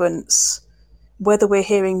sequence whether we're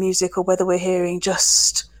hearing music or whether we're hearing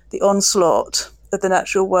just the onslaught of the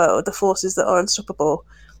natural world, the forces that are unstoppable.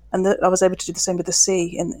 And I was able to do the same with the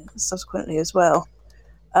sea and subsequently as well.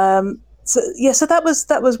 So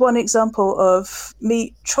that was one example of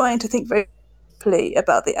me trying to think very deeply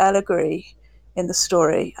about the allegory in the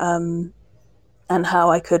story, and how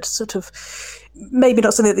I could sort of, maybe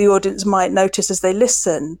not something that the audience might notice as they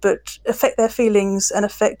listen, but affect their feelings and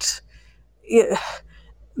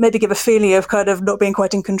maybe give a feeling of kind of not being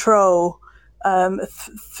quite in control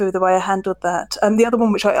through the way I handled that. The other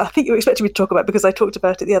one, which I think you were expecting me to talk about because I talked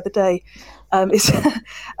about it the other day, is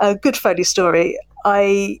a good Foley story.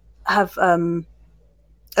 I have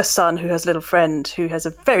a son who has a little friend who has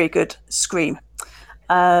a very good scream.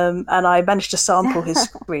 And I managed to sample his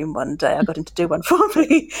scream one day. I got him to do one for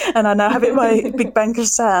me, and I now have it in my big bank of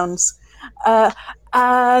sounds.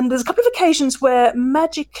 And there's a couple of occasions where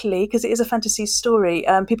magically, because it is a fantasy story,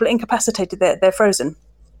 people are incapacitated, they're frozen.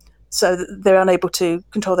 So they're unable to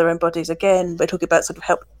control their own bodies. Again, we're talking about sort of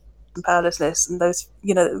help and powerlessness and those,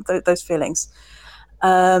 those feelings.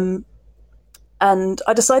 And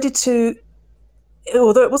I decided to,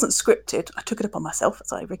 although it wasn't scripted, I took it upon myself,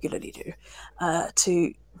 as I regularly do,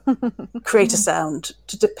 to create a sound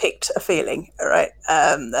to depict a feeling, right?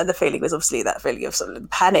 And the feeling was obviously that feeling of sort of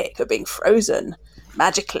panic, of being frozen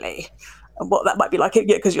magically, and what that might be like,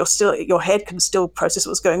 because your head can still process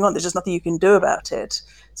what's going on. There's just nothing you can do about it.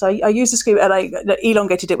 So I used the scream and I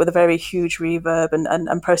elongated it with a very huge reverb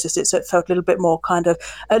and processed it so it felt a little bit more kind of,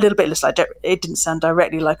 a little bit less like, it didn't sound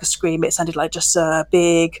directly like a scream. It sounded like just a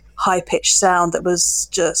big high-pitched sound that was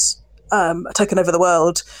just taken over the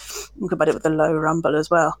world, and combined it with a low rumble as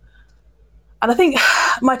well. And I think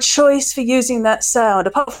my choice for using that sound,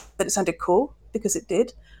 apart from that it sounded cool, because it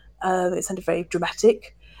did, it sounded very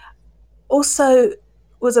dramatic, also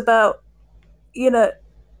was about, a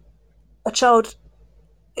child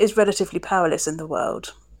is relatively powerless in the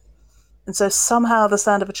world. And so somehow the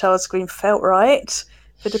sound of a child's scream felt right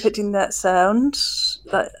for depicting that sound.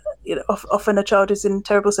 That, often a child is in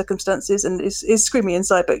terrible circumstances and is screaming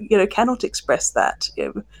inside, but, cannot express that.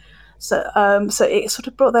 So it sort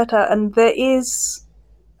of brought that out. And there is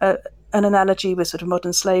an analogy with sort of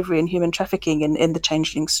modern slavery and human trafficking in the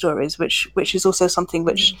Changeling stories, which is also something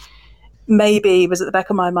which maybe was at the back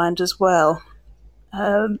of my mind as well.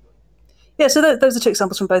 So those are two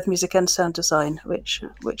examples from both music and sound design, which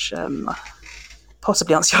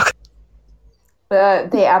possibly answer your question.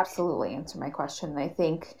 They absolutely answer my question. I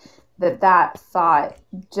think that thought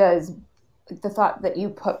the thought that you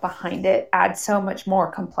put behind it adds so much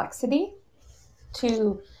more complexity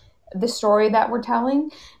to the story that we're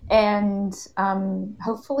telling. And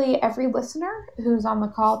hopefully every listener who's on the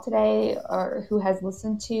call today or who has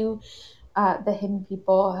listened to The Hidden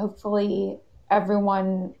People, hopefully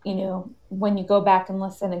everyone, when you go back and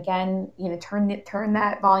listen again, turn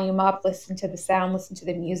that volume up, listen to the sound, listen to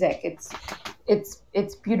the music.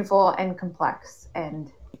 It's beautiful and complex,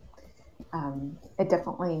 and it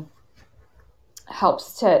definitely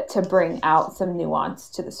helps to bring out some nuance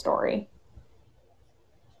to the story.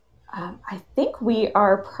 I think we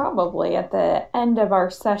are probably at the end of our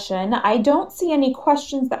session. I don't see any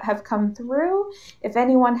questions that have come through. If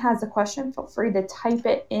anyone has a question, feel free to type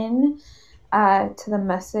it in to the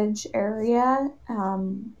message area.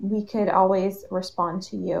 We could always respond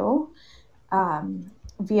to you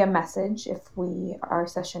via message if our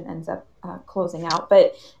session ends up closing out.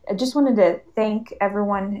 But I just wanted to thank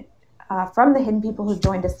everyone from The Hidden People who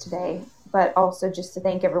joined us today, but also just to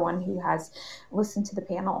thank everyone who has listened to the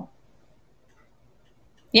panel.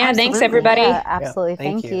 Yeah, Absolutely. Thanks everybody. Yeah, absolutely. Yeah,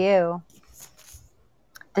 thank Thank you.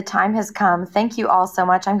 The time has come. Thank you all so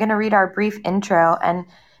much. I'm going to read our brief intro. And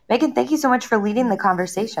Megan, thank you so much for leading the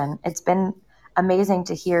conversation. It's been amazing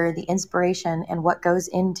to hear the inspiration and what goes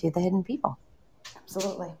into The Hidden People.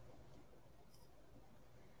 Absolutely.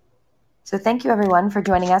 So thank you everyone for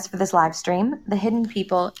joining us for this live stream, The Hidden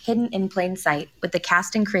People, Hidden in Plain Sight, with the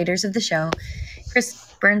cast and creators of the show, Chris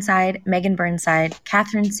Burnside, Megan Burnside,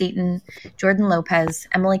 Catherine Seaton, Jordan Lopez,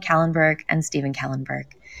 Emily Kallenberg, and Stephen Kallenberg.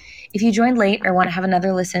 If you joined late or want to have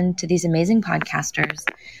another listen to these amazing podcasters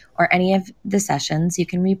or any of the sessions, you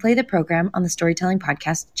can replay the program on the Storytelling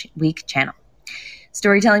Podcast Week channel.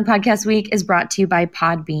 Storytelling Podcast Week is brought to you by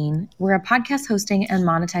Podbean. We're a podcast hosting and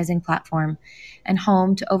monetizing platform and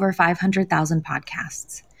home to over 500,000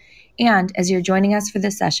 podcasts. And as you're joining us for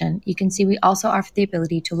this session, you can see we also offer the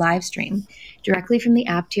ability to live stream directly from the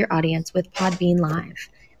app to your audience with Podbean Live,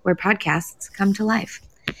 where podcasts come to life.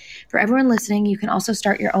 For everyone listening, you can also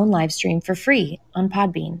start your own live stream for free on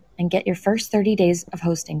Podbean and get your first 30 days of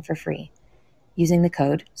hosting for free using the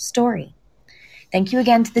code STORY. Thank you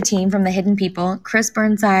again to the team from The Hidden People, Chris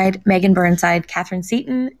Burnside, Megan Burnside, Catherine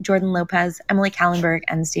Seaton, Jordan Lopez, Emily Kallenberg,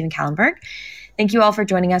 and Stephen Kallenberg. Thank you all for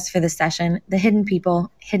joining us for this session, The Hidden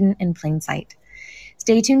People, Hidden in Plain Sight.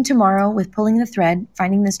 Stay tuned tomorrow with Pulling the Thread,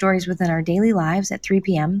 finding the stories within our daily lives at 3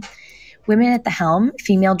 p.m., Women at the Helm,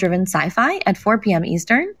 female-driven sci-fi at 4 p.m.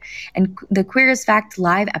 Eastern, and the Queer as Fact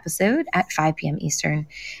live episode at 5 p.m. Eastern.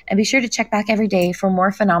 And be sure to check back every day for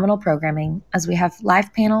more phenomenal programming as we have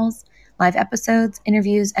live panels, live episodes,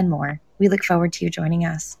 interviews, and more. We look forward to you joining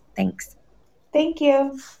us. Thanks. Thank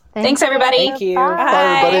you. Thanks, everybody. Thank you.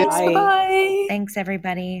 Bye, everybody. Bye. Thanks,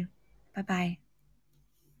 everybody. Bye-bye.